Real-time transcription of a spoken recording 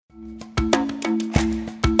Welcome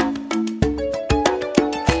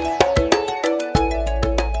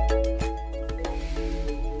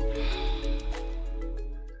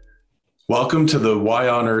to the Why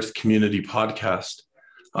on Earth Community Podcast.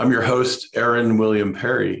 I'm your host, Aaron William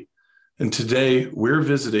Perry, and today we're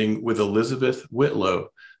visiting with Elizabeth Whitlow,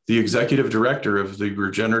 the Executive Director of the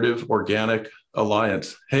Regenerative Organic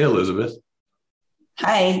Alliance. Hey, Elizabeth.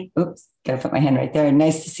 Hi. Oops, gotta put my hand right there.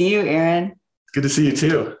 Nice to see you, Aaron. Good to see you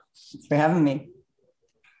too. Thanks for having me.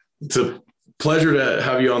 It's a pleasure to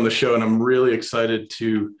have you on the show, and I'm really excited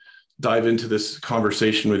to dive into this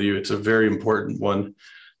conversation with you. It's a very important one.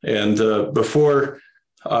 And before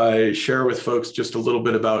I share with folks just a little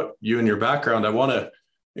bit about you and your background, I want to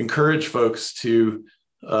encourage folks to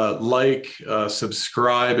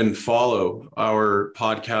subscribe, and follow our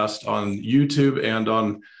podcast on YouTube and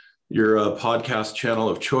on your podcast channel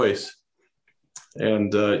of choice.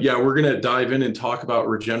 And we're going to dive in and talk about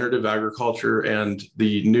regenerative agriculture and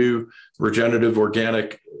the new regenerative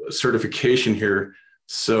organic certification here.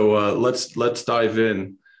 So let's dive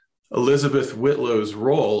in. Elizabeth Whitlow's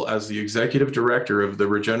role as the Executive Director of the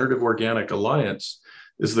Regenerative Organic Alliance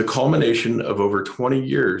is the culmination of over 20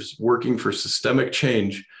 years working for systemic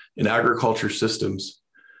change in agriculture systems.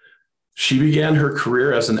 She began her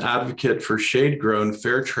career as an advocate for shade-grown,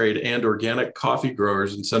 fair trade, and organic coffee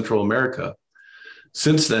growers in Central America.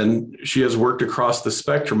 Since then, she has worked across the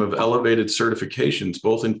spectrum of elevated certifications,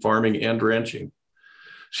 both in farming and ranching.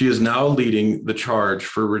 She is now leading the charge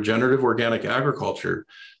for regenerative organic agriculture,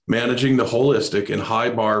 managing the holistic and high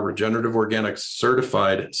bar regenerative organic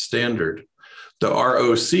certified standard. The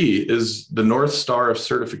ROC is the North Star of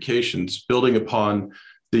certifications, building upon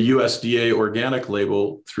the USDA organic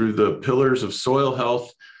label through the pillars of soil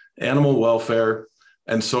health, animal welfare,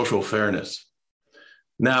 and social fairness.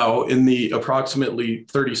 Now, in the approximately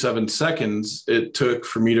 37 seconds it took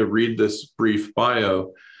for me to read this brief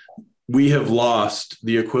bio, we have lost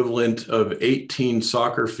the equivalent of 18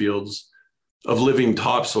 soccer fields of living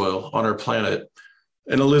topsoil on our planet.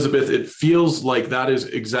 And Elizabeth, it feels like that is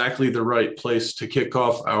exactly the right place to kick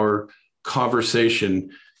off our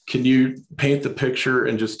conversation. Can you paint the picture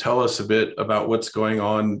and just tell us a bit about what's going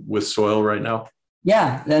on with soil right now?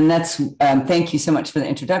 Yeah, and that's, thank you so much for the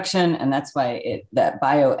introduction. And that's why that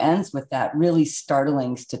bio ends with that really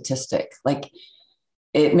startling statistic. Like,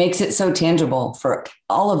 it makes it so tangible for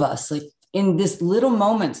all of us. Like, in this little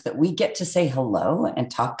moments that we get to say hello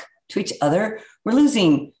and talk to each other, we're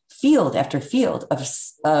losing field after field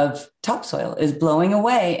of topsoil is blowing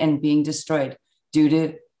away and being destroyed due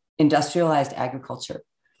to industrialized agriculture.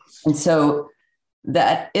 And so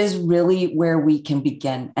that is really where we can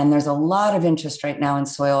begin. And there's a lot of interest right now in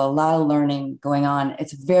soil, a lot of learning going on.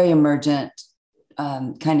 It's a very emergent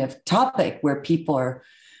kind of topic where people are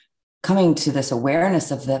coming to this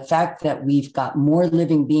awareness of the fact that we've got more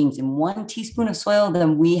living beings in 1 teaspoon of soil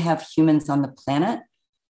than we have humans on the planet.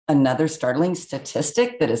 Another startling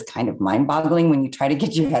statistic that is kind of mind-boggling when you try to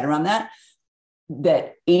get your head around that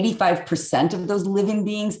 85% of those living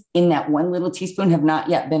beings in that 1 little teaspoon have not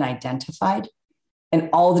yet been identified. And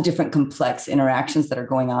all the different complex interactions that are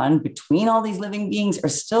going on between all these living beings are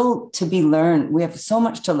still to be learned. We have so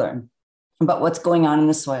much to learn about what's going on in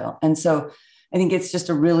the soil. And so I think it's just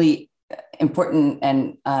a really important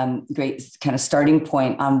and great kind of starting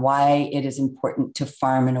point on why it is important to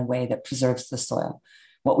farm in a way that preserves the soil.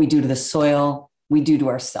 What we do to the soil, we do to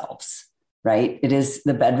ourselves, right? It is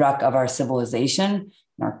the bedrock of our civilization and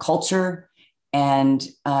our culture. And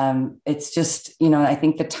it's just, I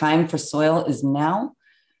think the time for soil is now.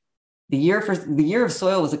 The year of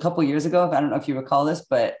soil was a couple of years ago. I don't know if you recall this,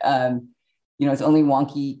 but it's only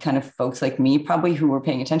wonky kind of folks like me probably who were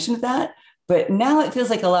paying attention to that. But now it feels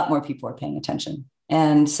like a lot more people are paying attention.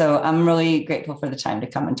 And so I'm really grateful for the time to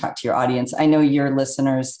come and talk to your audience. I know your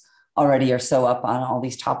listeners already are so up on all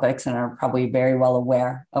these topics and are probably very well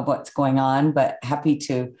aware of what's going on, but happy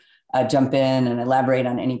to jump in and elaborate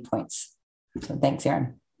on any points. So thanks,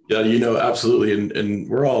 Aaron. Yeah, absolutely. And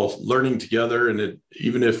we're all learning together. And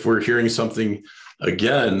even if we're hearing something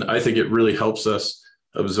again, I think it really helps us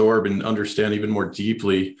absorb and understand even more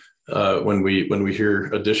deeply when we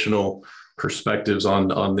hear additional perspectives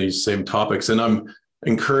on these same topics. And I'm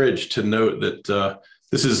encouraged to note that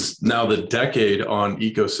this is now the decade on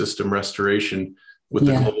ecosystem restoration with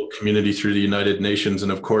the global community through the United Nations.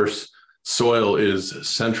 And of course, soil is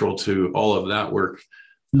central to all of that work.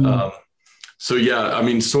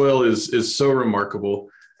 Soil is so remarkable.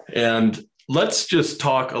 And let's just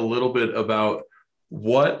talk a little bit about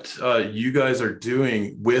what you guys are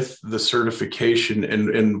doing with the certification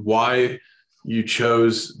and why you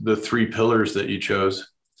chose the 3 pillars that you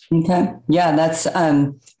chose. Okay. Yeah, that's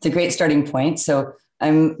it's a great starting point. So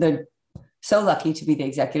so lucky to be the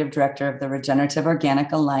executive director of the Regenerative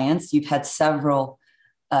Organic Alliance. You've had several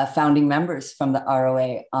founding members from the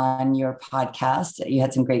ROA on your podcast. You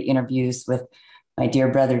had some great interviews with my dear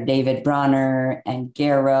brother David Bronner and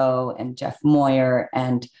Garrow and Jeff Moyer,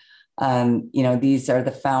 and these are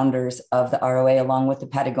the founders of the ROA, along with the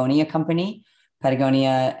Patagonia company.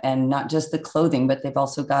 Patagonia, and not just the clothing, but they've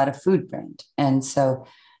also got a food brand. And so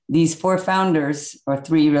these four founders, or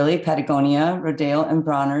three really, Patagonia, Rodale, and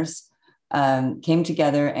Bronner's, came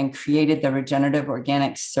together and created the Regenerative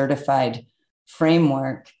Organic Certified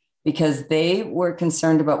Framework because they were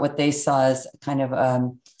concerned about what they saw as kind of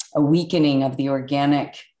a weakening of the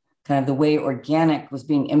organic, kind of the way organic was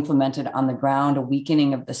being implemented on the ground, a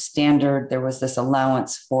weakening of the standard. There was this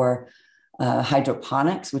allowance for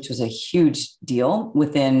hydroponics, which was a huge deal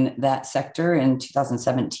within that sector in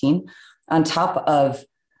 2017. On top of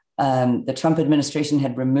the Trump administration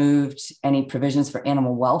had removed any provisions for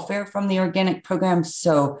animal welfare from the organic program.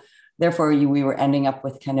 So therefore, we were ending up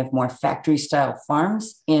with kind of more factory style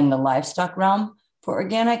farms in the livestock realm for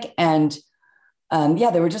organic. And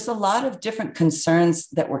there were just a lot of different concerns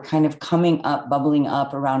that were kind of coming up, bubbling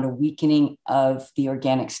up around a weakening of the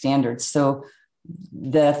organic standards. So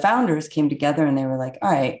the founders came together and they were like,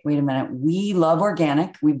 all right, wait a minute. We love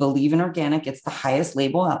organic. We believe in organic. It's the highest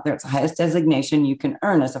label out there. It's the highest designation you can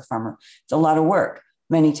earn as a farmer. It's a lot of work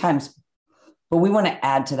many times, but we want to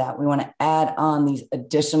add to that. We want to add on these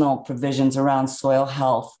additional provisions around soil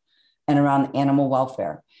health and around animal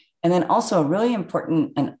welfare. And then also a really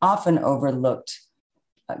important and often overlooked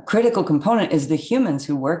critical component is the humans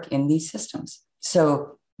who work in these systems.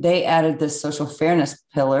 So they added this social fairness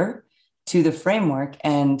pillar to the framework.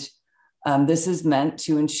 And this is meant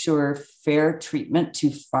to ensure fair treatment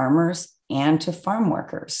to farmers and to farm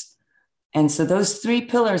workers. And so those three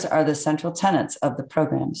pillars are the central tenets of the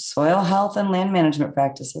program: soil health and land management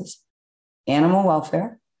practices, animal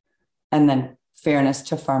welfare, and then fairness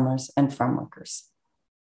to farmers and farm workers.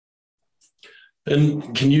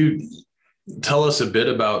 And can you tell us a bit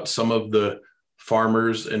about some of the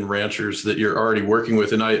farmers and ranchers that you're already working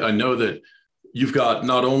with? And I know that you've got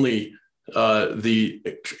not only the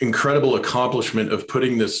incredible accomplishment of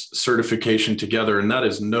putting this certification together, and that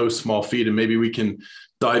is no small feat. And maybe we can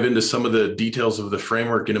dive into some of the details of the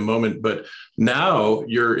framework in a moment, but now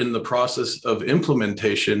you're in the process of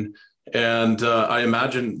implementation. And I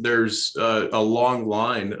imagine there's a long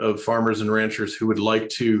line of farmers and ranchers who would like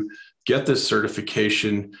to get this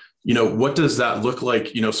certification. What does that look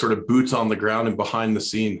like, sort of boots on the ground and behind the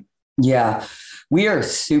scene? Yeah, we are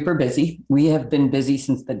super busy. We have been busy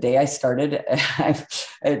since the day I started.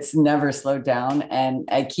 It's never slowed down. And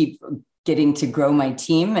I keep getting to grow my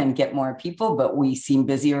team and get more people, but we seem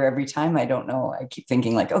busier every time. I don't know. I keep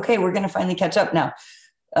thinking like, okay, we're going to finally catch up now.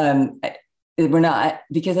 We're not,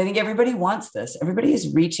 because I think everybody wants this. Everybody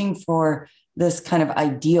is reaching for this kind of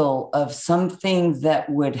ideal of something that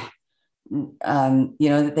would,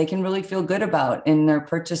 that they can really feel good about in their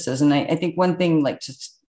purchases. And I think one thing, like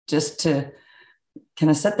just to kind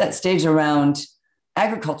of set that stage around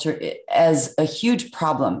agriculture as a huge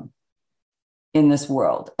problem in this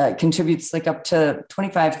world, contributes like up to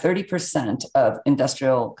 25-30% of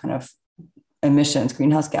industrial kind of emissions,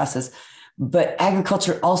 greenhouse gases. But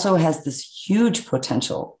agriculture also has this huge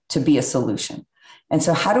potential to be a solution. And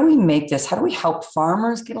so how do we make this? How do we help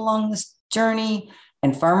farmers get along this journey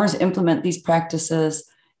and farmers implement these practices?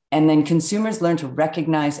 And then consumers learn to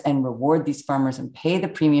recognize and reward these farmers and pay the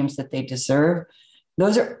premiums that they deserve.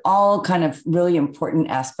 Those are all kind of really important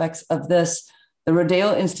aspects of this. The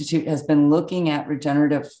Rodale Institute has been looking at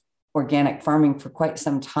regenerative organic farming for quite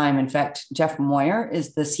some time. In fact, Jeff Moyer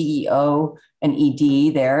is the CEO and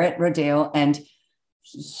ED there at Rodale, and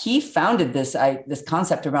he founded this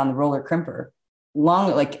concept around the roller crimper.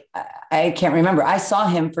 I can't remember. I saw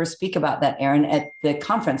him first speak about that, Aaron, at the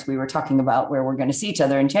conference we were talking about, where we're going to see each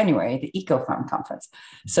other in January, the Eco Farm Conference.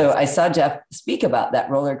 So I saw Jeff speak about that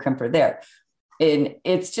roller crimper there. And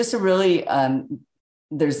it's just a really,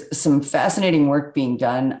 there's some fascinating work being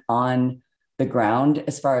done on the ground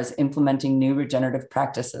as far as implementing new regenerative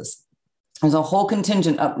practices. There's a whole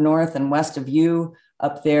contingent up north and west of you,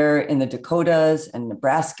 up there in the Dakotas and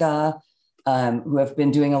Nebraska, who have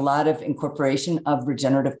been doing a lot of incorporation of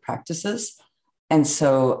regenerative practices. And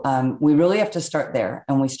so we really have to start there.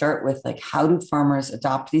 And we start with like, how do farmers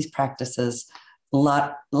adopt these practices? A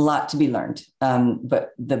lot to be learned. But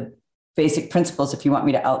the basic principles, if you want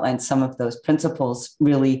me to outline some of those principles,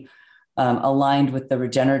 really aligned with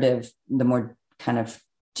the more kind of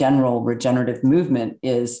general regenerative movement,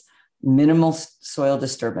 is minimal soil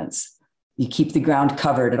disturbance. You keep the ground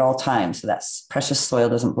covered at all times so that precious soil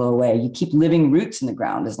doesn't blow away. You keep living roots in the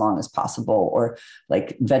ground as long as possible, or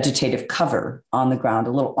like vegetative cover on the ground,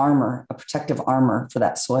 a little armor, a protective armor for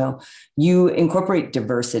that soil. You incorporate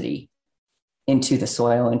diversity into the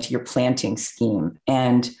soil, into your planting scheme,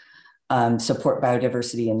 and support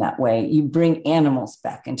biodiversity in that way. You bring animals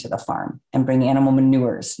back into the farm and bring animal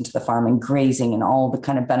manures into the farm and grazing and all the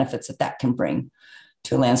kind of benefits that that can bring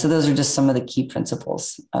to land. So those are just some of the key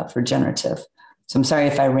principles for regenerative. So I'm sorry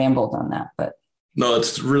if I rambled on that, but. No,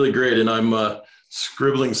 it's really great. And I'm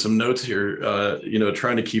scribbling some notes here,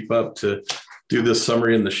 trying to keep up to do this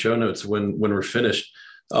summary in the show notes when we're finished.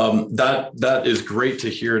 That is great to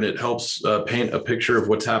hear. And it helps paint a picture of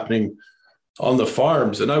what's happening on the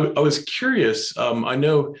farms. And I was curious, I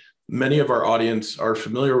know many of our audience are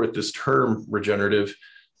familiar with this term regenerative,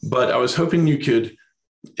 but I was hoping you could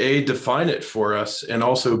A, define it for us, and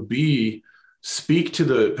also B, speak to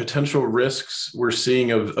the potential risks we're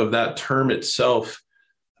seeing of that term itself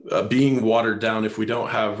being watered down if we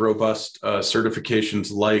don't have robust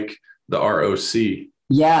certifications like the ROC.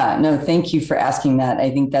 Yeah, no, thank you for asking that.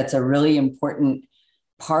 I think that's a really important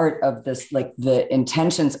part of this. Like the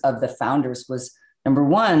intentions of the founders was, number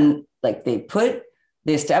one, like they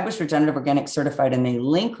established regenerative organic certified, and they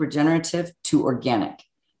link regenerative to organic.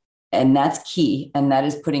 And that's key. And that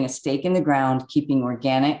is putting a stake in the ground, keeping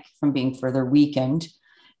organic from being further weakened.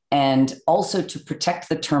 And also to protect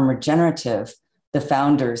the term regenerative, the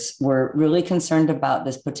founders were really concerned about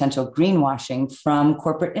this potential greenwashing from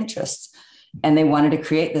corporate interests. And they wanted to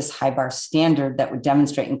create this high bar standard that would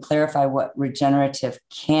demonstrate and clarify what regenerative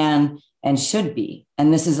can and should be.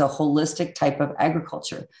 And this is a holistic type of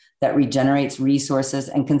agriculture that regenerates resources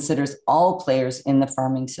and considers all players in the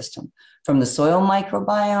farming system, from the soil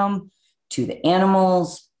microbiome to the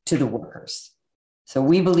animals to the workers. So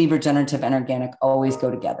we believe regenerative and organic always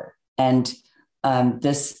go together. And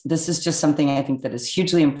this is just something I think that is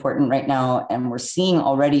hugely important right now. And we're seeing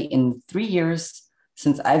already in 3 years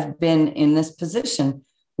since I've been in this position,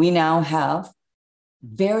 we now have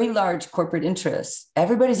very large corporate interests.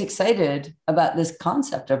 Everybody's excited about this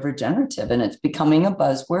concept of regenerative, and it's becoming a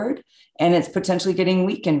buzzword, and it's potentially getting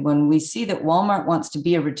weakened when we see that Walmart wants to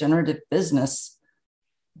be a regenerative business.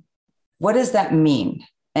 What does that mean?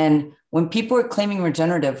 And when people are claiming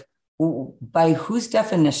regenerative, by whose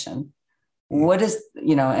definition? What is,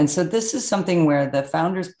 and so this is something where the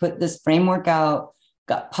founders put this framework out,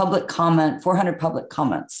 got public comment, 400 public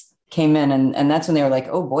comments came in. And that's when they were like,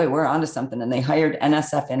 oh boy, we're onto something. And they hired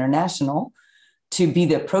NSF International to be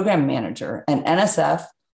the program manager. And NSF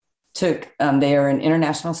they are an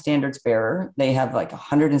international standards bearer. They have like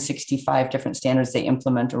 165 different standards they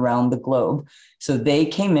implement around the globe. So they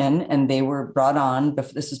came in and they were brought on.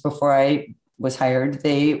 This is before I was hired.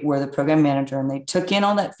 They were the program manager, and they took in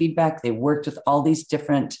all that feedback. They worked with all these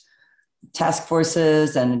different task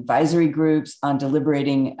forces and advisory groups on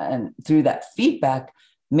deliberating, and through that feedback,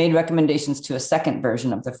 made recommendations to a second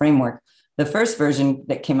version of the framework. The first version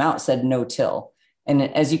that came out said no-till. And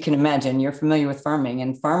as you can imagine, you're familiar with farming,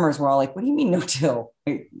 and farmers were all like, what do you mean no-till?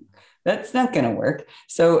 That's not going to work.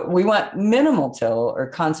 So we want minimal till or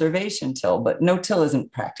conservation till, but no-till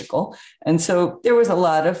isn't practical. And so there was a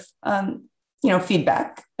lot of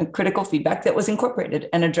feedback, critical feedback that was incorporated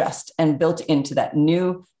and addressed and built into that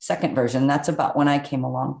new second version. That's about when I came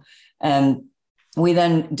along. And we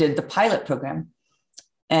then did the pilot program.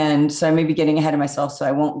 And so I may be getting ahead of myself, so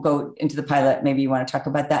I won't go into the pilot. Maybe you want to talk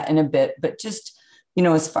about that in a bit, but just,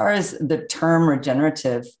 as far as the term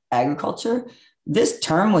regenerative agriculture, this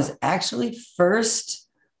term was actually first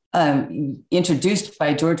introduced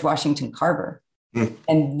by George Washington Carver.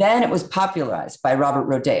 And then it was popularized by Robert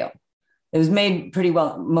Rodale. It was made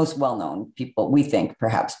most well-known people, we think,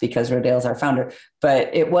 perhaps because Rodale is our founder,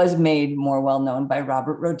 but it was made more well-known by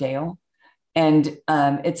Robert Rodale. And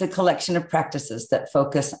it's a collection of practices that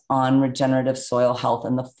focus on regenerative soil health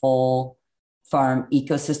and the full farm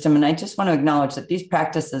ecosystem. And I just want to acknowledge that these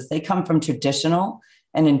practices, they come from traditional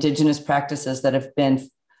and indigenous practices that have been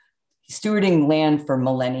stewarding land for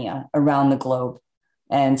millennia around the globe.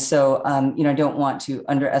 And so, I don't want to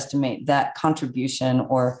underestimate that contribution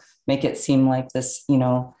or make it seem like this,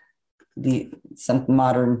 some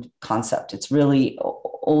modern concept. It's really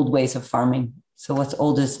old ways of farming. So what's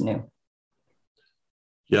old is new.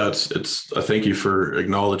 Yeah, it's. Thank you for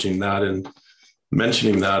acknowledging that and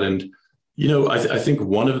mentioning that. And I think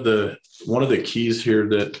one of the keys here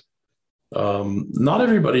that not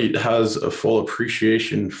everybody has a full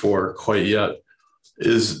appreciation for quite yet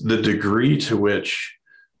is the degree to which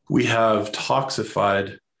we have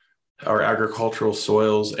toxified our agricultural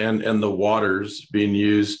soils and the waters being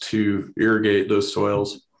used to irrigate those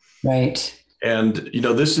soils. Right. And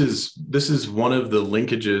this is one of the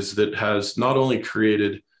linkages that has not only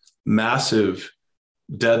created massive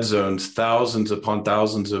dead zones, thousands upon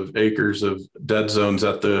thousands of acres of dead zones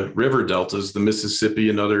at the river deltas, the Mississippi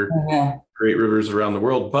and other Yeah. great rivers around the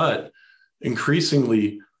world, but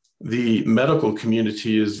increasingly the medical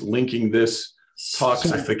community is linking this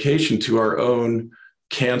toxification to our own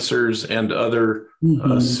cancers and other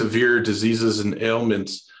Mhm. severe diseases and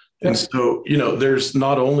ailments. And Yep. so, there's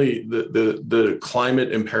not only the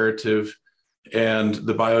climate imperative and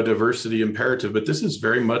the biodiversity imperative, but this is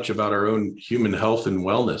very much about our own human health and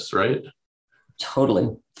wellness, right? Totally.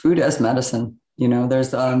 Food as medicine.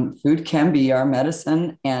 There's food can be our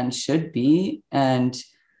medicine and should be. And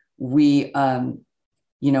we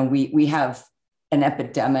we have an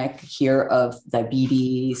epidemic here of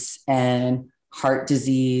diabetes and heart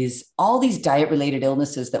disease, all these diet related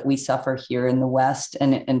illnesses that we suffer here in the West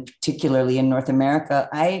and particularly in North America.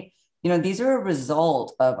 These are a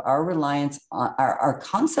result of our reliance on our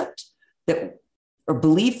concept that or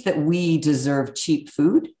belief that we deserve cheap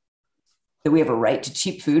food, that we have a right to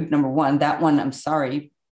cheap food. Number one, that one, I'm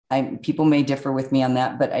sorry. People may differ with me on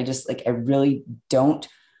that, but I really don't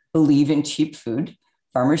believe in cheap food.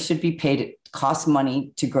 Farmers should be paid. It costs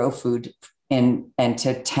money to grow food and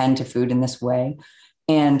to tend to food in this way.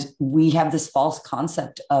 And we have this false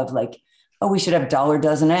concept of we should have dollar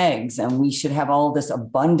dozen eggs and we should have all this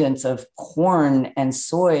abundance of corn and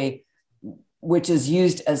soy, which is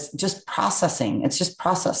used as just processing. It's just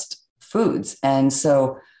processed foods. And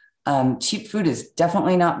so cheap food is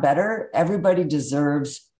definitely not better. Everybody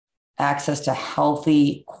deserves access to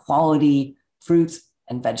healthy, quality fruits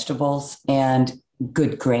and vegetables and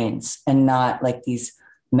good grains, and not like these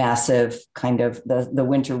massive kind of the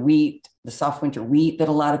winter wheat, the soft winter wheat that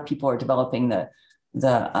a lot of people are developing, the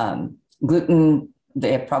gluten.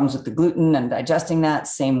 They have problems with the gluten and digesting that.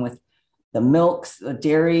 Same with the milks, the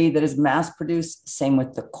dairy that is mass produced. Same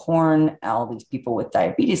with the corn, all these people with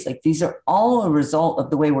diabetes. Like these are all a result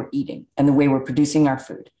of the way we're eating and the way we're producing our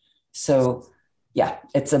food. So yeah,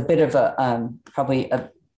 it's a bit of probably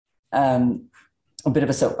a bit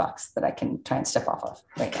of a soapbox that I can try and step off of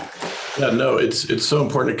right now. Yeah, no, it's so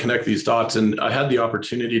important to connect these dots. And I had the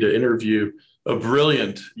opportunity to interview a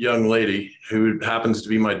brilliant young lady who happens to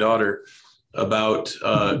be my daughter about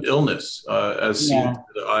illness as seen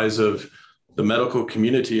through the eyes of the medical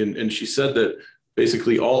community. And she said that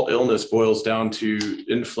basically all illness boils down to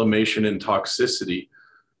inflammation and toxicity.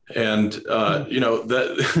 And,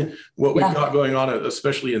 that what we've got going on,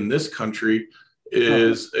 especially in this country,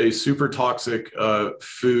 is a super toxic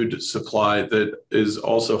food supply that is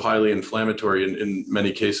also highly inflammatory in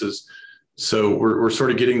many cases. So we're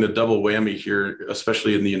sort of getting the double whammy here,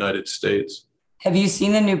 especially in the United States. Have you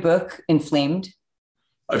seen the new book, Inflamed?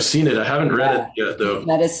 I've seen it. I haven't read it yet, though.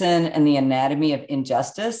 Medicine and the Anatomy of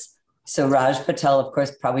Injustice. So Raj Patel, of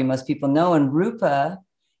course, probably most people know, and Rupa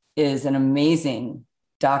is an amazing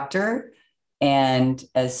doctor. And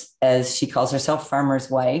as she calls herself, farmer's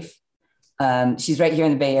wife. She's right here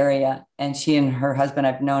in the Bay Area, and she and her husband,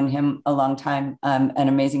 I've known him a long time, an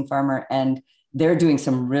amazing farmer, and they're doing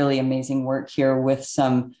some really amazing work here with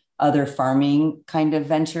some other farming kind of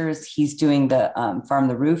ventures. He's doing the Farm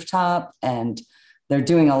the Rooftop, and they're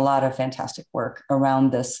doing a lot of fantastic work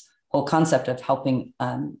around this whole concept of helping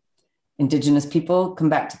Indigenous people come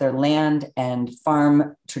back to their land and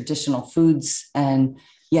farm traditional foods. And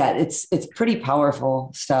yeah, it's pretty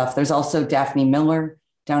powerful stuff. There's also Daphne Miller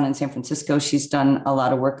down in San Francisco. She's done a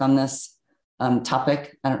lot of work on this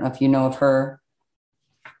topic. I don't know if you know of her.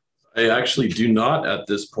 I actually do not at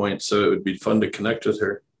this point, so it would be fun to connect with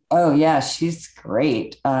her. Oh yeah, she's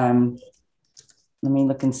great. Let me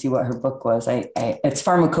look and see what her book was. It's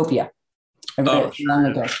Pharmacopoeia. I read it long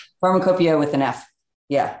ago. Pharmacopoeia with an F.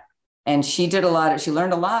 Yeah. And she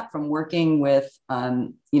learned a lot from working with,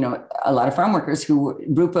 a lot of farm workers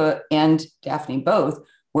Rupa and Daphne both,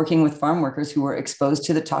 working with farm workers who were exposed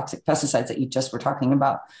to the toxic pesticides that you just were talking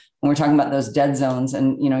about. When we're talking about those dead zones,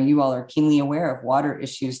 and you all are keenly aware of water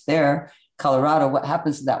issues there, Colorado, what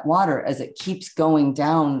happens to that water as it keeps going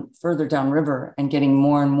down further downriver and getting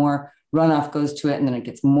more and more runoff goes to it, and then it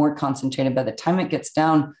gets more concentrated. By the time it gets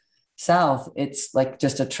down south, it's like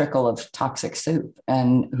just a trickle of toxic soup,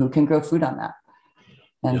 and who can grow food on that?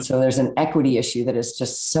 And so there's an equity issue that is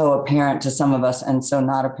just so apparent to some of us and so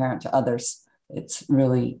not apparent to others. It's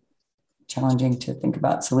really challenging to think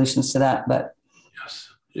about solutions to that. But yes,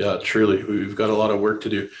 yeah, truly, we've got a lot of work to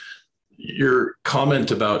do. Your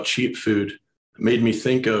comment about cheap food made me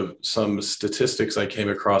think of some statistics I came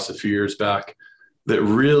across a few years back that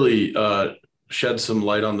really shed some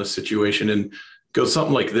light on the situation. And goes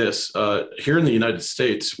something like this. Here in the United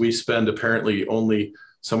States, we spend apparently only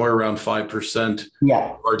somewhere around 5%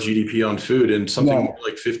 Yeah. of our GDP on food, and something Yeah. more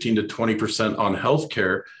like 15 to 20% on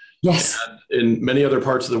healthcare. Yes. And in many other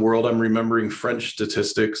parts of the world, I'm remembering French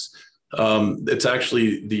statistics. It's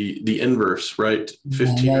actually the inverse, right? Yeah,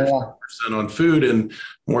 15 yeah, or yeah. 20% on food and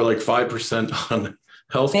more like 5% on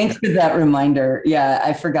Thanks healthcare. for that reminder. Yeah,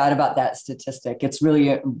 I forgot about that statistic. It's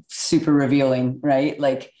really super revealing, right?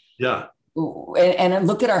 Like, Yeah. and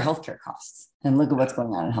look at our healthcare costs and look at what's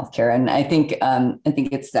going on in healthcare. And I think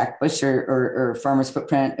it's Zach Bush or Farmers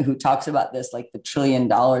Footprint who talks about this, like the $1 trillion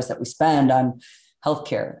that we spend on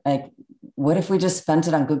healthcare. Like, what if we just spent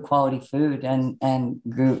it on good quality food and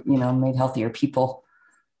grew, made healthier people?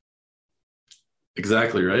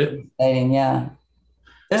 Exactly right. Exciting, yeah.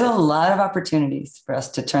 There's a lot of opportunities for us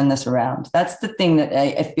to turn this around. That's the thing that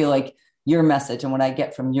I feel like your message and what I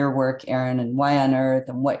get from your work, Aaron, and Why on Earth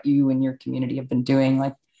and what you and your community have been doing.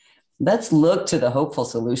 Like, let's look to the hopeful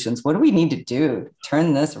solutions. What do we need to do to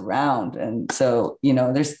turn this around? And so,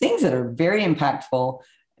 there's things that are very impactful,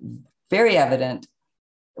 very evident.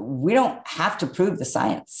 We don't have to prove the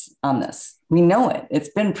science on this. We know it. It's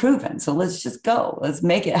been proven. So let's just go. Let's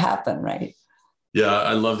make it happen, right? Yeah,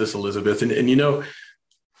 I love this, Elizabeth. And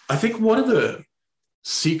I think one of the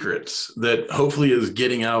secrets that hopefully is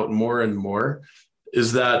getting out more and more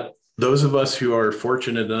is that those of us who are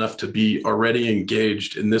fortunate enough to be already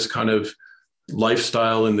engaged in this kind of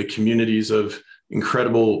lifestyle in the communities of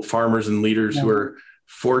incredible farmers and leaders who are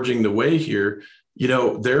forging the way here,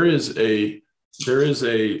 there is a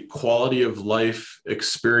quality of life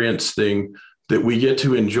experience thing that we get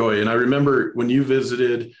to enjoy. And I remember when you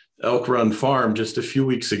visited Elk Run Farm just a few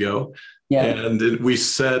weeks ago, Yeah. and we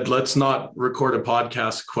said, let's not record a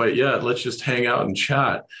podcast quite yet. Let's just hang out and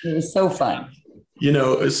chat. It was so fun.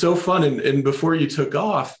 It's so fun. And before you took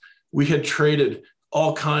off, we had traded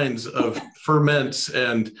all kinds of ferments,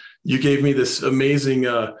 and you gave me this amazing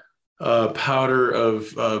powder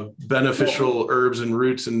of beneficial herbs and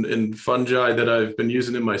roots and fungi that I've been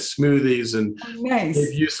using in my smoothies, and nice.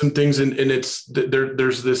 gave you some things. And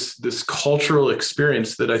there's this cultural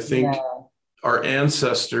experience that I think our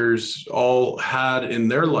ancestors all had in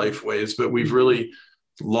their life ways, but we've really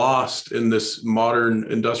lost in this modern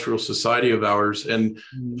industrial society of ours. And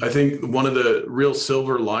I think one of the real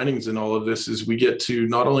silver linings in all of this is we get to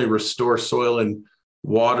not only restore soil and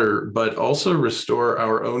water, but also restore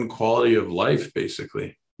our own quality of life,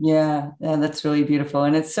 basically. Yeah, that's really beautiful.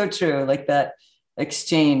 And it's so true. Like that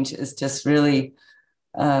exchange is just really,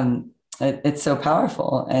 it's so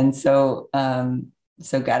powerful and so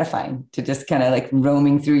gratifying to just kind of like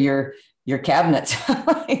roaming through your cabinets.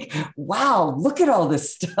 Like, wow, look at all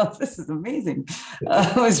this stuff. This is amazing.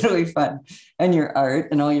 It was really fun. And your art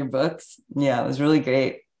and all your books. Yeah, it was really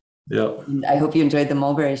great. Yeah. I hope you enjoyed the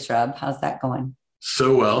mulberry shrub. How's that going?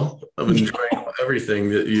 So well. I'm enjoying everything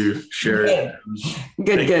that you shared.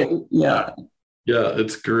 Good. Yeah. Yeah,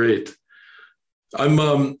 it's great.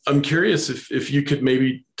 I'm curious if you could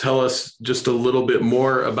maybe tell us just a little bit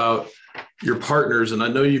more about your partners. And I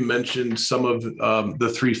know you mentioned some of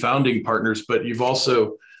the 3 founding partners, but you've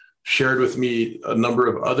also shared with me a number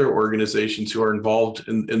of other organizations who are involved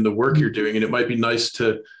in the work you're doing. And it might be nice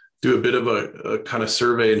to do a bit of a kind of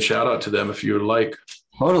survey and shout out to them if you would like.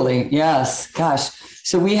 Totally. Yes. Gosh.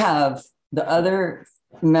 So we have the other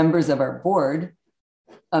members of our board,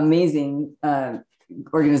 amazing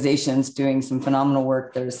organizations doing some phenomenal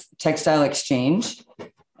work. There's Textile Exchange.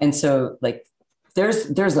 And so like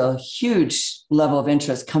there's a huge level of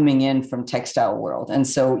interest coming in from textile world. And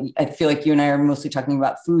so I feel like you and I are mostly talking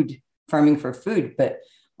about farming for food, but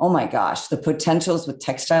oh my gosh, the potentials with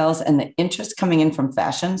textiles and the interest coming in from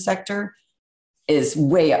fashion sector is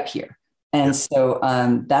way up here. And so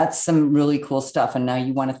that's some really cool stuff. And now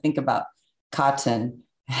you want to think about cotton,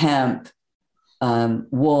 hemp,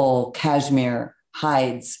 wool, cashmere,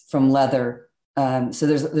 hides from leather. So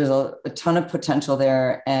there's a ton of potential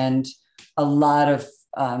there, and a lot of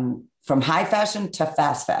from high fashion to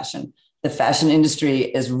fast fashion. The fashion industry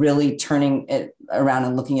is really turning it around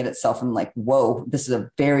and looking at itself and like, whoa, this is a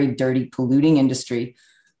very dirty, polluting industry.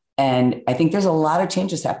 And I think there's a lot of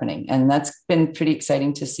changes happening, and that's been pretty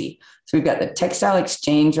exciting to see. So we've got the Textile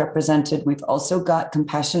Exchange represented. We've also got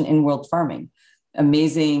Compassion in World Farming,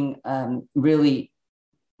 amazing, really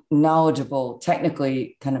knowledgeable,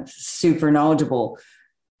 technically kind of super knowledgeable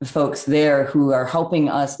folks there who are helping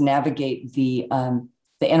us navigate the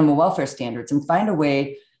animal welfare standards and find a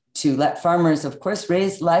way to let farmers, of course,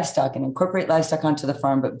 raise livestock and incorporate livestock onto the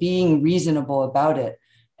farm, but being reasonable about it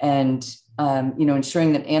and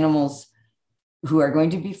ensuring that animals who are going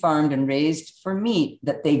to be farmed and raised for meat,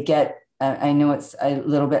 that they get I know it's a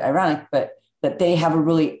little bit ironic, but that they have a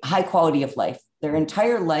really high quality of life. Their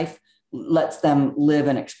entire life lets them live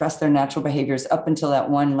and express their natural behaviors up until that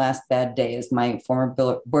one last bad day, as my former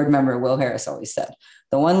board member, Will Harris, always said.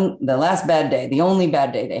 The last bad day, the only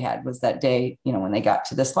bad day they had was that day, when they got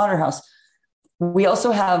to the slaughterhouse. We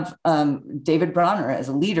also have David Bronner as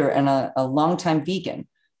a leader and a longtime vegan.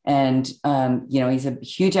 And, he's a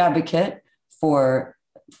huge advocate for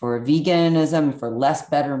veganism, for less,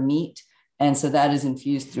 better meat. And so that is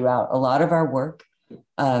infused throughout a lot of our work.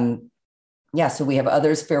 So we have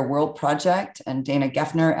Others Fair World Project, and Dana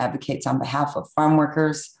Geffner advocates on behalf of farm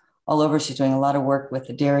workers all over. She's doing a lot of work with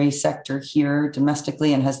the dairy sector here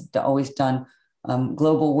domestically and has always done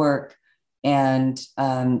global work. And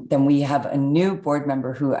then we have a new board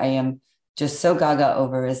member who I am just so gaga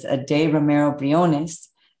over, is Ade Romero Briones.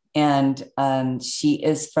 And she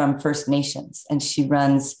is from First Nations, and she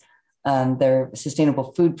runs their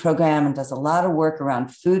sustainable food program and does a lot of work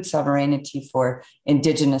around food sovereignty for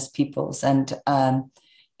Indigenous peoples. And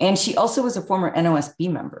she also was a former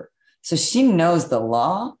NOSB member. So she knows the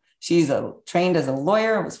law. She's trained as a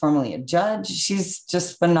lawyer, was formerly a judge. She's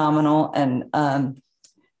just phenomenal. And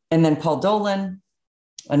then Paul Dolan,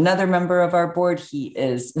 another member of our board, he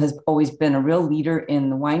has always been a real leader in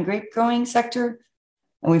the wine grape growing sector.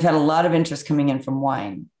 And we've had a lot of interest coming in from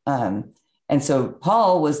wine. And so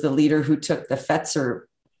Paul was the leader who took the Fetzer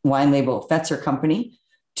wine label, Fetzer Company,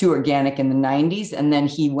 to organic in the 90s. And then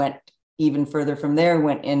he went even further from there,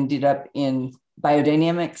 ended up in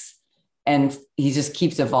biodynamics, and he just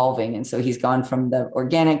keeps evolving. And so he's gone from the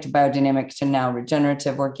organic to biodynamic to now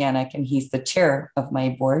regenerative organic. And he's the chair of my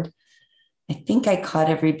board. I think I caught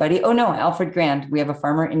everybody. Oh no, Alfred Grand. We have a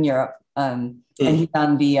farmer in Europe. And he's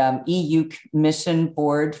on the EU Commission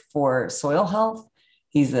board for soil health.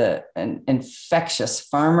 He's an infectious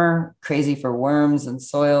farmer, crazy for worms and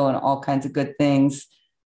soil and all kinds of good things.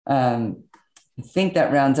 I think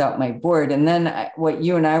that rounds out my board. And then what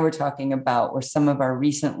you and I were talking about were some of our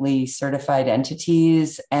recently certified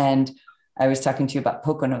entities. And I was talking to you about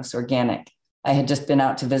Poconos Organic. I had just been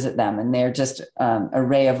out to visit them, and they're just a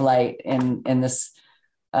ray of light in this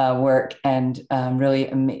work, and really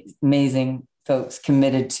amazing folks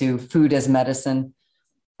committed to food as medicine.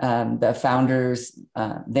 The founders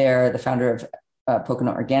the founder of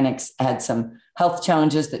Pocono Organics, had some health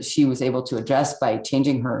challenges that she was able to address by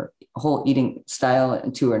changing her whole eating style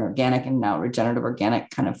into an organic and now regenerative organic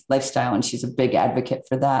kind of lifestyle. And she's a big advocate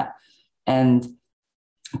for that. And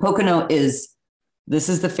Pocono this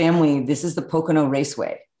is the Pocono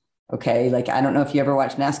Raceway. Okay. Like, I don't know if you ever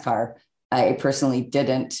watched NASCAR. I personally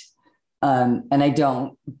didn't. And I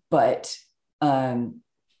don't, but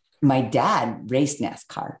my dad raced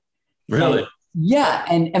NASCAR. Really? Yeah.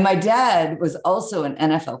 And my dad was also an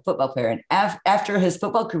NFL football player. And after his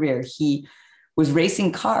football career, he was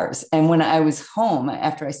racing cars. And when I was home,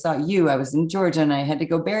 after I saw you, I was in Georgia, and I had to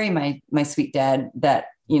go bury my sweet dad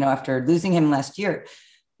after losing him last year.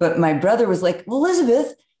 But my brother was like, well,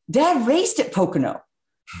 Elizabeth, Dad raced at Pocono.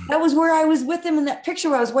 That was where I was with him in that picture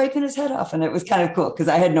where I was wiping his head off. And it was kind of cool because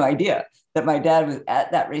I had no idea that my dad was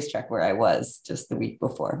at that racetrack where I was just the week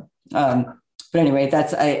before. But anyway,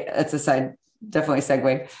 that's a side, definitely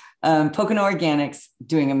segue. Pocono Organics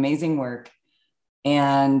doing amazing work.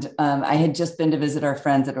 And I had just been to visit our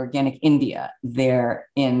friends at Organic India there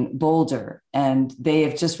in Boulder. And they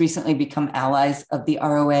have just recently become allies of the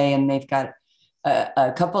ROA. And they've got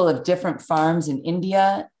a couple of different farms in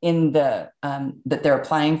India that they're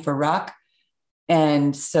applying for rock.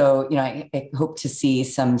 And so, I hope to see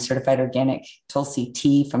some certified organic Tulsi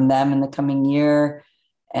tea from them in the coming year.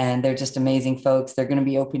 And they're just amazing folks. They're going to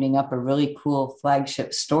be opening up a really cool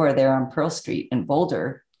flagship store there on Pearl Street in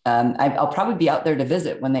Boulder. I'll probably be out there to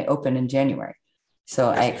visit when they open in January. So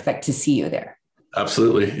I expect to see you there.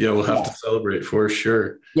 Absolutely. Yeah, we'll have to celebrate for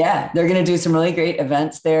sure. Yeah, they're going to do some really great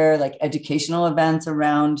events there, like educational events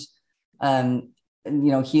around,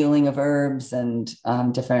 healing of herbs and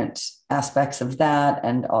different aspects of that,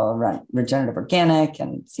 and all around regenerative organic.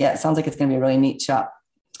 And yeah, it sounds like it's going to be a really neat shop.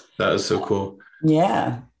 That is so cool.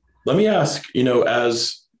 Yeah. Let me ask,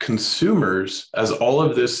 as consumers, as all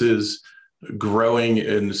of this is growing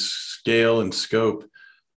in scale and scope,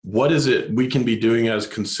 what is it we can be doing as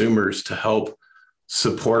consumers to help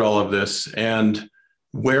support all of this? And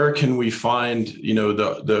where can we find,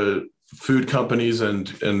 the food companies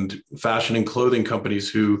and fashion and clothing companies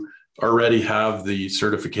who already have the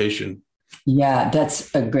certification? Yeah,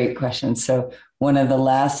 that's a great question. So one of the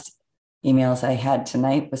last emails I had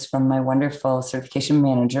tonight was from my wonderful certification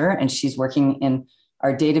manager, and she's working in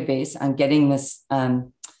our database on getting this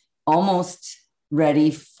almost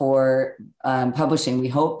ready for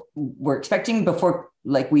publishing. We're expecting before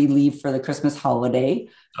we leave for the Christmas holiday,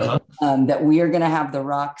 that we are going to have the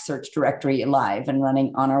Rock search directory live and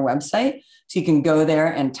running on our website. So you can go there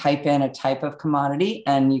and type in a type of commodity,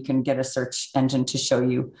 and you can get a search engine to show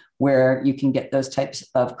you where you can get those types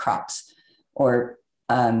of crops, or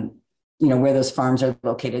where those farms are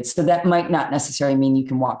located. So that might not necessarily mean you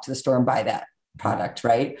can walk to the store and buy that product,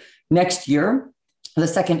 right? Next year, the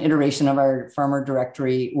second iteration of our farmer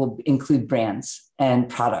directory will include brands and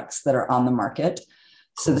products that are on the market.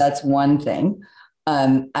 So that's one thing.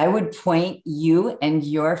 I would point you and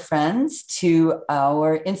your friends to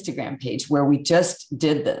our Instagram page, where we just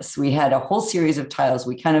did this. We had a whole series of tiles.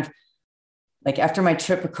 We kind of, after my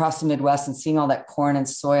trip across the Midwest and seeing all that corn and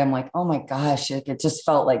soy, I'm like, oh my gosh, it just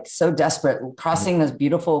felt like so desperate crossing those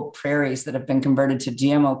beautiful prairies that have been converted to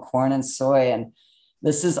GMO corn and soy. And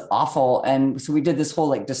this is awful. And so we did this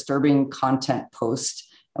whole disturbing content post,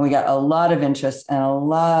 and we got a lot of interest and a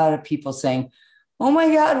lot of people saying, oh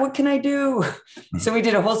my God, what can I do? So we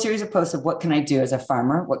did a whole series of posts of what can I do as a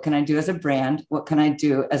farmer? What can I do as a brand? What can I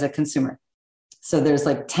do as a consumer? So there's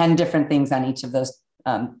 10 different things on each of those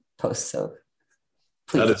posts. So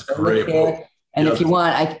please, that is great. And if you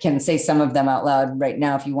want, I can say some of them out loud right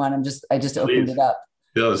now. If you want, I just opened it up.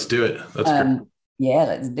 Yeah, let's do it. That's great. Yeah,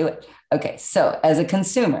 let's do it. Okay. So as a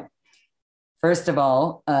consumer, first of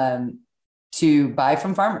all, to buy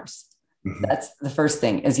from farmers. Mm-hmm. That's the first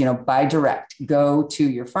thing is, buy direct, go to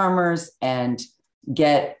your farmers and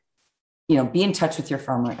get, be in touch with your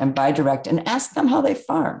farmer and buy direct and ask them how they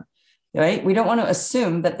farm, right? We don't want to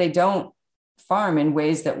assume that they don't farm in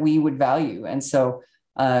ways that we would value. And so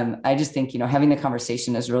I just think, having the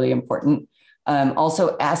conversation is really important.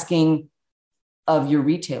 Also asking of your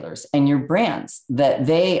retailers and your brands that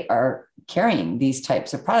they are carrying these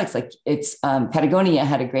types of products. Patagonia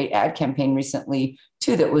had a great ad campaign recently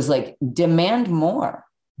too, that was demand more,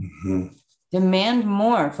 demand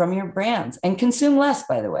more from your brands and consume less,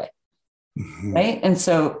 by the way. Right. And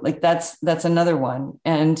so that's another one.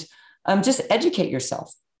 And just educate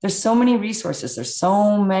yourself. There's so many resources. There's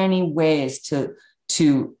so many ways to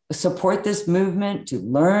support this movement, to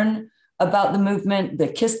learn about the movement. The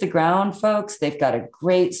Kiss the Ground folks, they've got a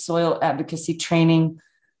great soil advocacy training.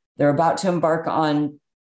 They're about to embark on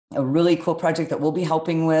a really cool project that we'll be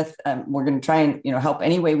helping with. We're going to try and help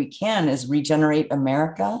any way we can, is Regenerate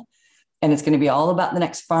America. And it's going to be all about the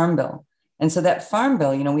next farm bill. And so that farm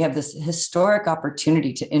bill, we have this historic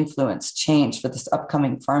opportunity to influence change for this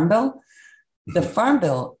upcoming farm bill. The farm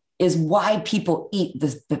bill is why people eat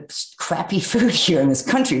the crappy food here in this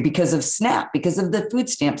country, because of SNAP, because of the food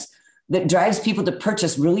stamps that drives people to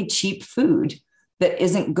purchase really cheap food that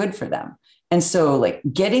isn't good for them. And so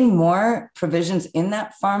getting more provisions in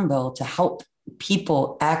that farm bill to help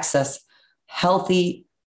people access healthy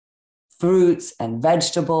fruits and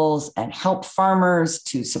vegetables, and help farmers,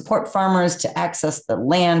 to support farmers to access the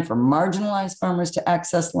land, for marginalized farmers to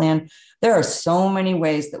access land. There are so many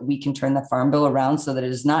ways that we can turn the farm bill around so that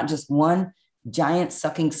it is not just one giant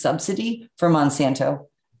sucking subsidy for Monsanto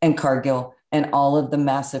and Cargill and all of the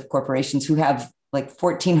massive corporations who have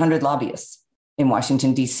 1,400 lobbyists in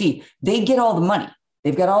Washington, D.C. They get all the money.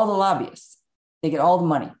 They've got all the lobbyists. They get all the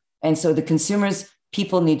money. And so the consumers,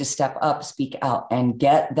 people need to step up, speak out, and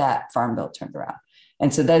get that farm bill turned around.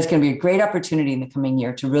 And so that is going to be a great opportunity in the coming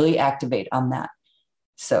year to really activate on that.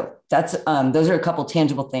 So that's those are a couple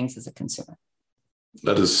tangible things as a consumer.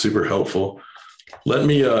 That is super helpful. Let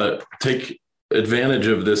me take advantage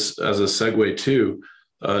of this as a segue too,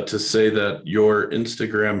 to say that your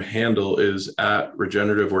Instagram handle is at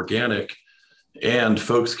Regenerative Organic. And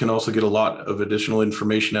folks can also get a lot of additional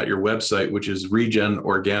information at your website, which is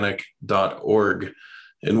regenorganic.org.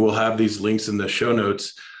 And we'll have these links in the show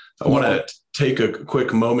notes. I want to take a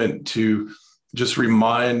quick moment to just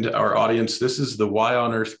remind our audience, this is the Why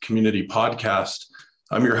on Earth Community Podcast.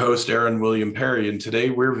 I'm your host, Aaron William Perry, and today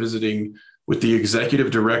we're visiting with the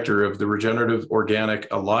Executive Director of the Regenerative Organic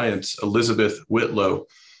Alliance, Elizabeth Whitlow,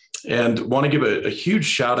 and want to give a huge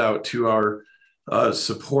shout out to our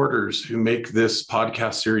supporters who make this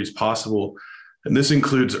podcast series possible. And this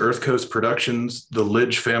includes Earth Coast Productions, the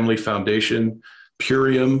Lidge Family Foundation,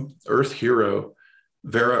 Purium, Earth Hero,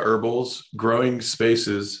 Vera Herbals, Growing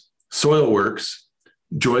Spaces, Soilworks,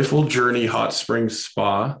 Joyful Journey Hot Springs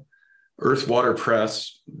Spa, Earth Water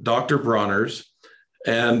Press, Dr. Bronner's,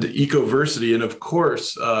 and Ecoversity. And of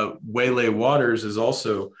course, Waylay Waters is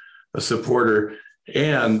also a supporter.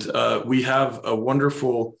 And we have a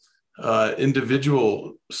wonderful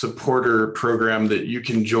individual supporter program that you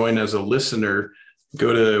can join as a listener.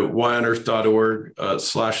 Go to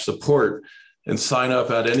whyonearth.org/support. and sign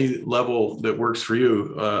up at any level that works for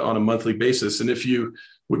you on a monthly basis. And if you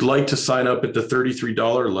would like to sign up at the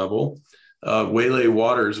 $33 level, Waylay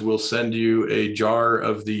Waters will send you a jar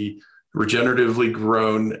of the regeneratively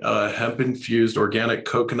grown hemp-infused organic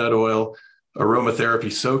coconut oil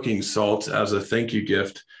aromatherapy soaking salts as a thank you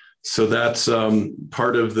gift. So that's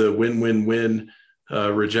part of the win-win-win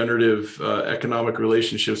regenerative economic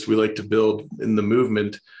relationships we like to build in the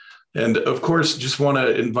movement. And of course, just want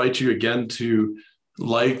to invite you again to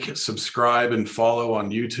like, subscribe, and follow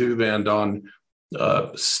on YouTube and on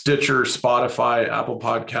Stitcher, Spotify, Apple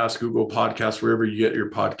Podcasts, Google Podcasts, wherever you get your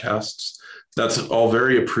podcasts. That's all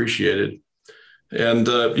very appreciated. And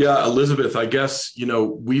yeah, Elizabeth, I guess,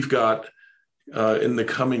 we've got in the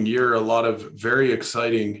coming year a lot of very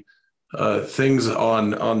exciting things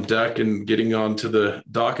on deck and getting onto the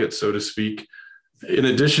docket, so to speak. In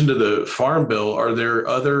addition to the Farm Bill, are there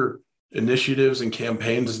other initiatives and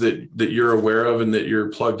campaigns that you're aware of and that you're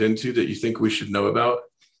plugged into that you think we should know about?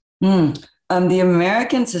 The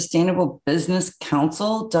American Sustainable Business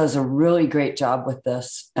Council does a really great job with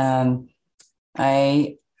this.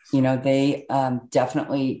 They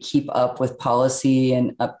definitely keep up with policy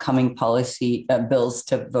and upcoming policy bills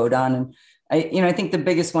to vote on. And I think the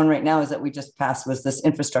biggest one right now is that we just passed was this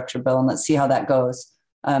infrastructure bill, and let's see how that goes.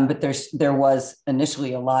 But there was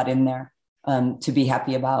initially a lot in there to be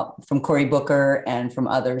happy about from Cory Booker and from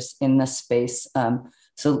others in this space.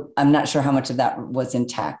 So I'm not sure how much of that was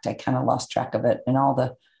intact. I kind of lost track of it and all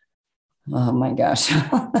the, oh my gosh.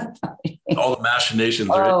 All the machinations,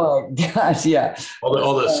 right? Oh my gosh, yeah.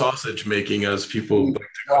 All the sausage making, as people like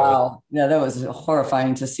to call wow. Yeah, that was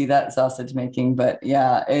horrifying to see that sausage making, but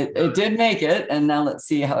yeah, it did make it. And now let's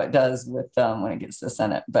see how it does with when it gets to the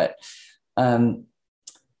Senate. But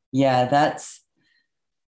yeah, that's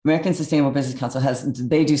American Sustainable Business Council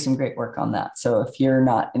they do some great work on that. So if you're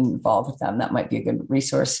not involved with them, that might be a good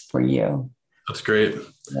resource for you. That's great.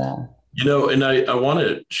 Yeah. And I want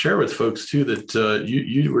to share with folks too that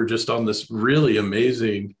you were just on this really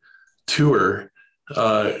amazing tour,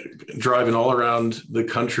 driving all around the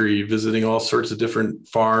country, visiting all sorts of different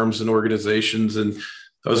farms and organizations. And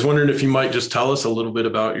I was wondering if you might just tell us a little bit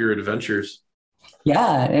about your adventures.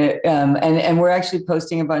 Yeah. And we're actually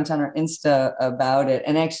posting a bunch on our Insta about it.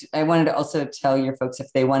 And actually, I wanted to also tell your folks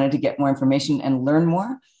if they wanted to get more information and learn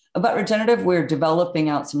more about regenerative, we're developing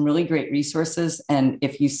out some really great resources. And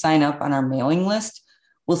if you sign up on our mailing list,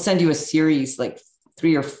 we'll send you a series, like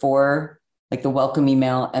 3 or 4, like the welcome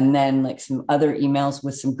email, and then like some other emails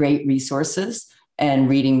with some great resources and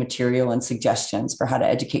reading material and suggestions for how to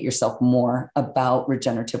educate yourself more about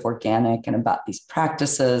regenerative organic and about these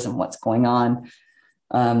practices and what's going on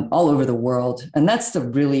all over the world. And that's the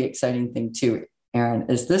really exciting thing too, Aaron,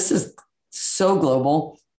 is this is so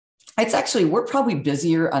global. It's actually, we're probably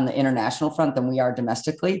busier on the international front than we are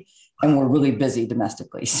domestically, and we're really busy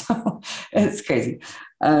domestically. So it's crazy.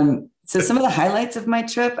 So some of the highlights of my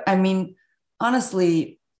trip, I mean,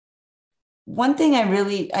 honestly, one thing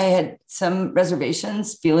I had some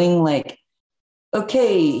reservations, feeling like,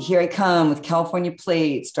 okay, here I come with California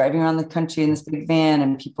plates, driving around the country in this big van,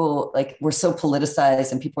 and people like we're so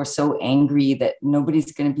politicized and people are so angry that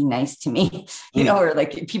nobody's going to be nice to me, or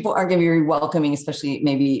like people aren't going to be very welcoming, especially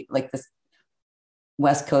maybe like this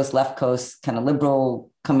West Coast, left coast kind of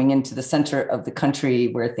liberal coming into the center of the country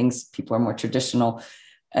where people are more traditional.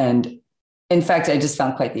 And in fact, I just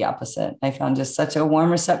found quite the opposite. I found just such a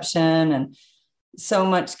warm reception and so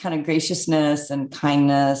much kind of graciousness and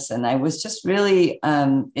kindness. And I was just really,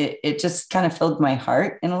 it just kind of filled my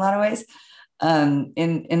heart in a lot of ways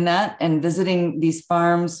in that. And visiting these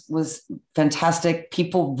farms was fantastic.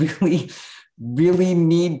 People really, really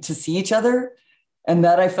need to see each other. And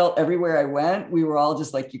that I felt everywhere I went, we were all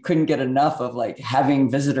just like, you couldn't get enough of like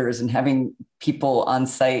having visitors and having people on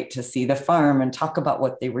site to see the farm and talk about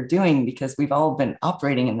what they were doing, because we've all been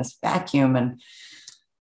operating in this vacuum. And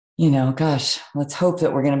gosh, let's hope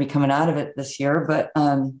that we're going to be coming out of it this year, but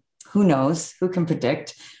who knows? Who can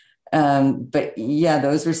predict? But yeah,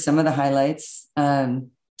 those were some of the highlights.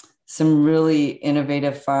 Some really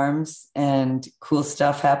innovative farms and cool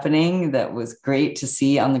stuff happening that was great to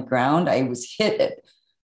see on the ground. I was hit at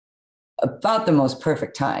about the most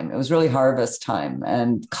perfect time. It was really harvest time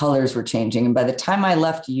and colors were changing. And by the time I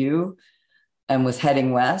left you and was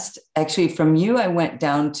heading west, actually from you, I went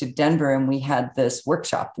down to Denver and we had this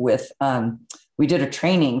workshop with, we did a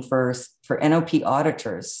training for NOP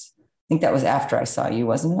auditors. I think that was after I saw you,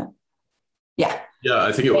 wasn't it? Yeah. Yeah,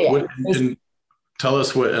 I think it would. Yeah. Tell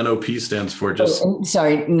us what NOP stands for.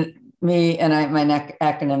 Sorry, me and my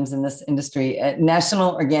acronyms in this industry.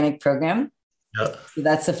 National Organic Program. Yeah. So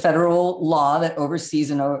that's a federal law that oversees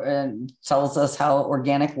and tells us how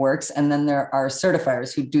organic works. And then there are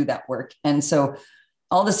certifiers who do that work. And so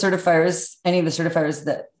all the certifiers, any of the certifiers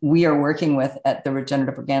that we are working with at the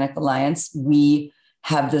Regenerative Organic Alliance, we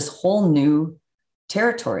have this whole new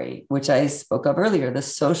territory, which I spoke of earlier, the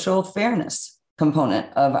social fairness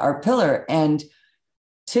component of our pillar. And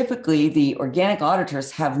typically the organic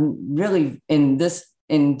auditors have really in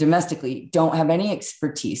domestically don't have any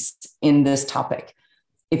expertise in this topic.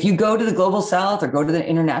 If you go to the global south or go to the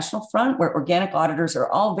international front, where organic auditors are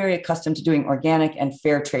all very accustomed to doing organic and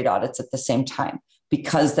fair trade audits at the same time,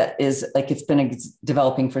 because that is like it's been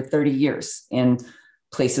developing for 30 years in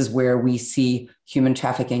places where we see human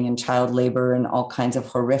trafficking and child labor and all kinds of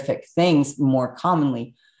horrific things more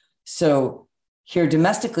commonly. So here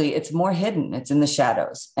domestically, it's more hidden. It's in the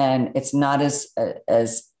shadows, and it's not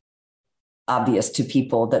as obvious to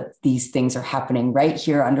people that these things are happening right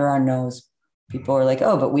here under our nose. People are like,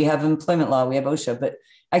 oh, but we have employment law, we have OSHA, but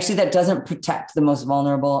actually that doesn't protect the most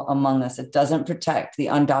vulnerable among us. It doesn't protect the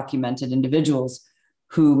undocumented individuals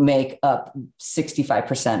who make up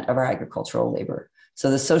 65% of our agricultural labor. So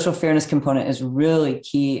the social fairness component is really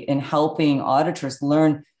key in helping auditors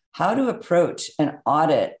learn how to approach an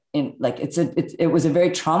audit in like it was a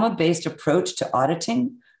very trauma-based approach to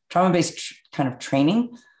auditing, trauma-based kind of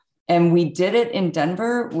training. And we did it in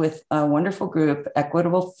Denver with a wonderful group,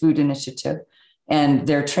 Equitable Food Initiative, and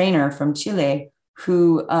their trainer from Chile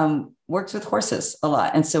who works with horses a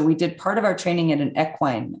lot. And so we did part of our training at an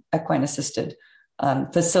equine assisted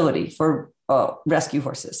facility for rescue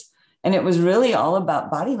horses. And it was really all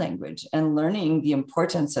about body language and learning the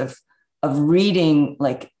importance of reading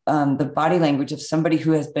like the body language of somebody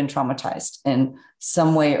who has been traumatized in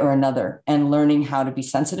some way or another, and learning how to be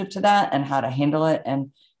sensitive to that and how to handle it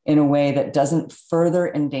and in a way that doesn't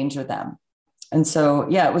further endanger them. And so,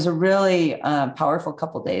 yeah, it was a really powerful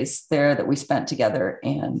couple of days there that we spent together.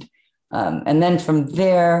 And then from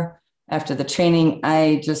there, after the training,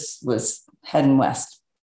 I just was heading west.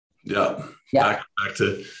 Yeah. Back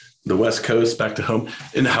to the West Coast, back to home.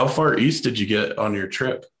 And how far east did you get on your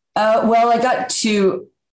trip? Well, I got to,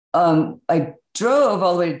 I drove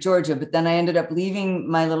all the way to Georgia, but then I ended up leaving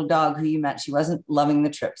my little dog who you met. She wasn't loving the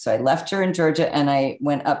trip. So I left her in Georgia and I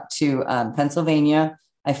went up to Pennsylvania.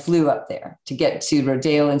 I flew up there to get to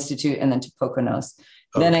Rodeo Institute and then to Poconos.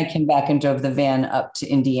 Okay. Then I came back and drove the van up to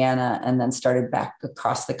Indiana and then started back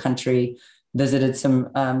across the country, visited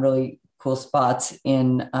some really cool spots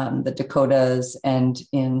in the Dakotas and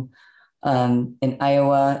in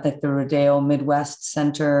Iowa at the Rodeo Midwest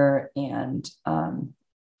Center. And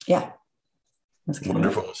yeah.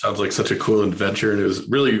 Wonderful. Sounds like such a cool adventure. And it was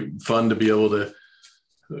really fun to be able to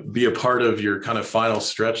be a part of your kind of final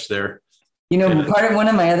stretch there. You know, one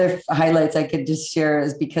of my other highlights I could just share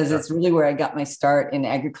is because it's really where I got my start in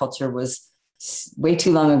agriculture was way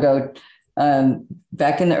too long ago.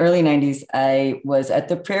 Back in the early 90s, I was at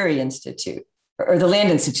the Prairie Institute or the Land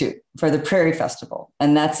Institute for the Prairie Festival.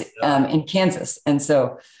 And that's in Kansas. And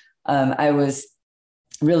so I was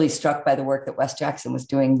really struck by the work that Wes Jackson was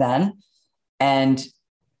doing then. And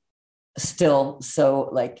still so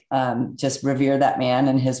like just revere that man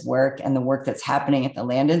and his work and the work that's happening at the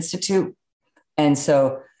Land Institute. And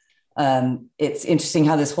so it's interesting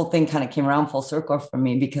how this whole thing kind of came around full circle for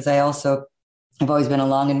me, because I've always been a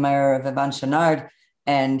long admirer of Yvon Chouinard,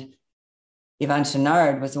 and Yvon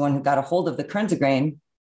Chouinard was the one who got a hold of the kernza grain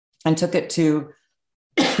and took it to,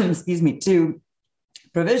 to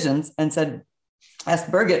Provisions and asked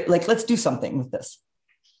Birgit, like, let's do something with this.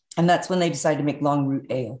 And that's when they decided to make long root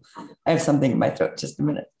ale. I have something in my throat, just a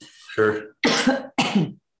minute. Sure.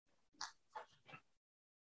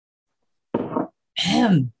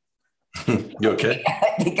 You okay?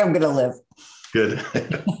 I think I'm going to live. Good.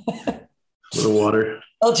 A little water.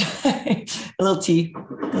 I'll try a little tea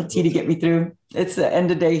to get me through. It's the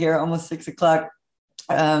end of day here, almost 6 o'clock.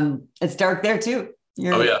 It's dark there too.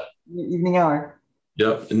 Your evening hour.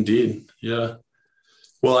 Yep, indeed. Yeah.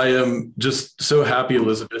 Well, I am just so happy,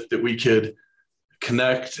 Elizabeth, that we could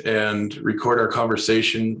connect and record our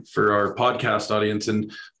conversation for our podcast audience.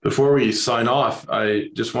 And before we sign off, I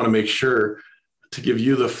just want to make sure to give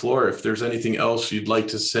you the floor if there's anything else you'd like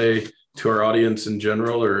to say to our audience in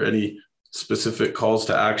general, or any specific calls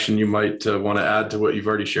to action you might want to add to what you've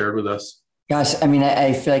already shared with us. Gosh, I mean,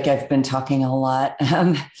 I feel like I've been talking a lot.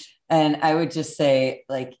 And I would just say,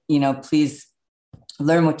 like, please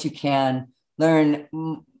learn what you can, learn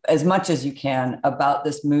as much as you can about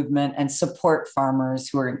this movement and support farmers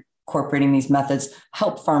who are incorporating these methods,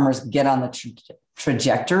 help farmers get on the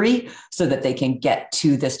trajectory so that they can get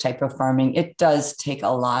to this type of farming. It does take a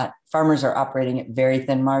lot. Farmers are operating at very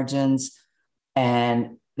thin margins.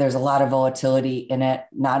 and there's a lot of volatility in it.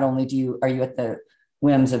 Not only are you at the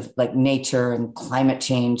whims of like nature and climate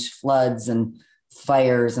change, floods and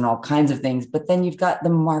fires and all kinds of things, but then you've got the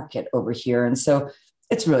market over here. And so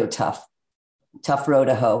it's really tough row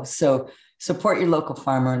to hoe. So support your local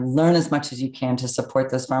farmer, learn as much as you can to support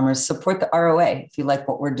those farmers, support the ROA. If you like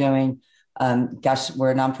what we're doing, gosh,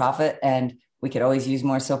 we're a nonprofit and we could always use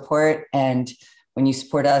more support. And when you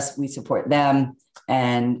support us, we support them.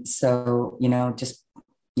 And so, just,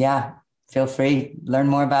 yeah, feel free, learn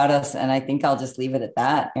more about us. And I think I'll just leave it at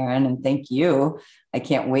that, Aaron. And thank you. I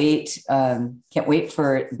can't wait. Can't wait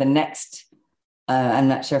for the next, I'm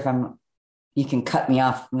not sure if you can cut me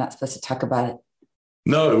off. I'm not supposed to talk about it.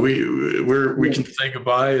 No, we can say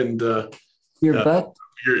goodbye. And your book.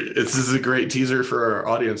 This is a great teaser for our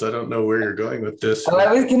audience. I don't know where you're going with this. Oh,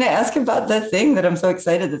 I was going to ask about the thing that I'm so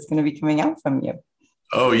excited that's going to be coming out from you.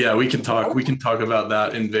 Oh yeah, we can talk about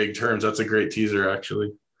that in vague terms. That's a great teaser,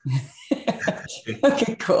 actually.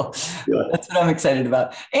 Okay, cool. Yeah. That's what I'm excited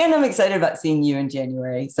about. And I'm excited about seeing you in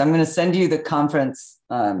January. So I'm going to send you the conference,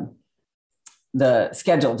 the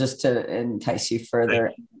schedule, just to entice you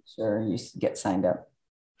further. Make sure you get signed up.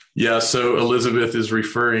 Yeah. So Elizabeth is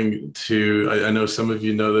referring to, I know some of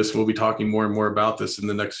you know this, we'll be talking more and more about this in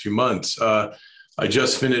the next few months. I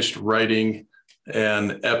just finished writing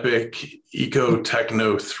an epic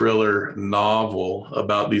eco-techno thriller novel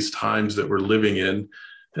about these times that we're living in.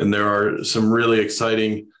 And there are some really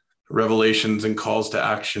exciting revelations and calls to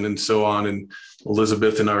action and so on. And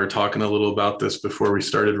Elizabeth and I were talking a little about this before we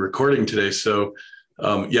started recording today. So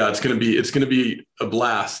it's going to be a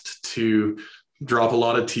blast to drop a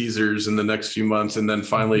lot of teasers in the next few months and then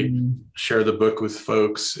finally share the book with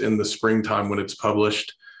folks in the springtime when it's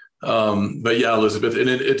published. But yeah, Elizabeth, and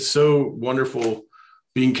it's so wonderful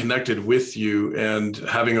being connected with you and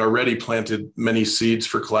having already planted many seeds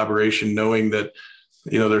for collaboration, knowing that,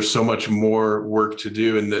 there's so much more work to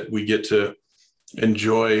do and that we get to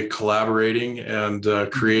enjoy collaborating and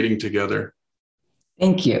creating together.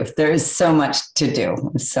 Thank you. There is so much to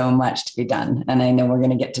do, so much to be done. And I know we're going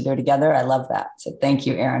to get to do together. I love that. So thank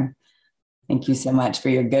you, Aaron. Thank you so much for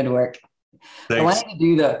your good work. Thanks. I want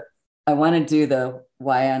to do the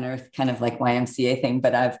Why on Earth kind of like YMCA thing,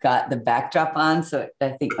 but I've got the backdrop on, so I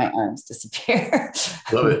think my arms disappear.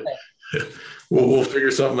 Love it. We'll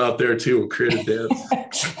figure something out there too. We'll create a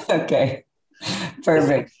dance. Okay.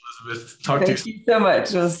 Perfect. Elizabeth, Thank you so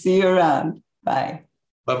much. We'll see you around. Bye.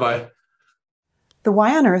 Bye-bye. The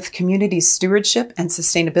Why on Earth Community Stewardship and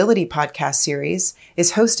Sustainability podcast series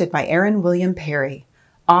is hosted by Aaron William Perry,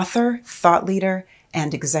 author, thought leader,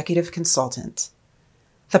 and executive consultant.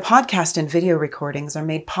 The podcast and video recordings are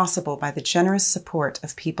made possible by the generous support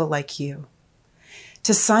of people like you.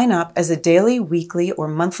 To sign up as a daily, weekly, or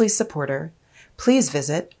monthly supporter, please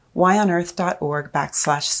visit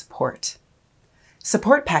whyonearth.org/support.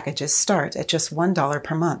 Support packages start at just $1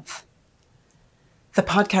 per month. The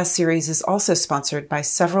podcast series is also sponsored by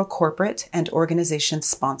several corporate and organization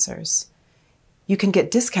sponsors. You can get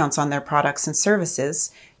discounts on their products and services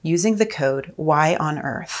using the code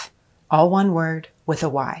WHYONEARTH, all one word with a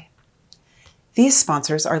Y. These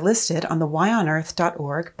sponsors are listed on the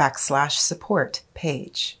whyonearth.org/support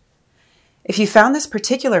page. If you found this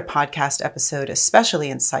particular podcast episode especially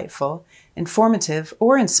insightful, informative,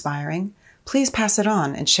 or inspiring, please pass it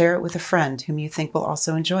on and share it with a friend whom you think will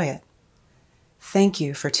also enjoy it. Thank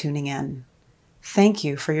you for tuning in. Thank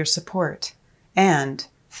you for your support. And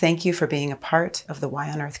thank you for being a part of the Why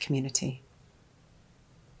on Earth community.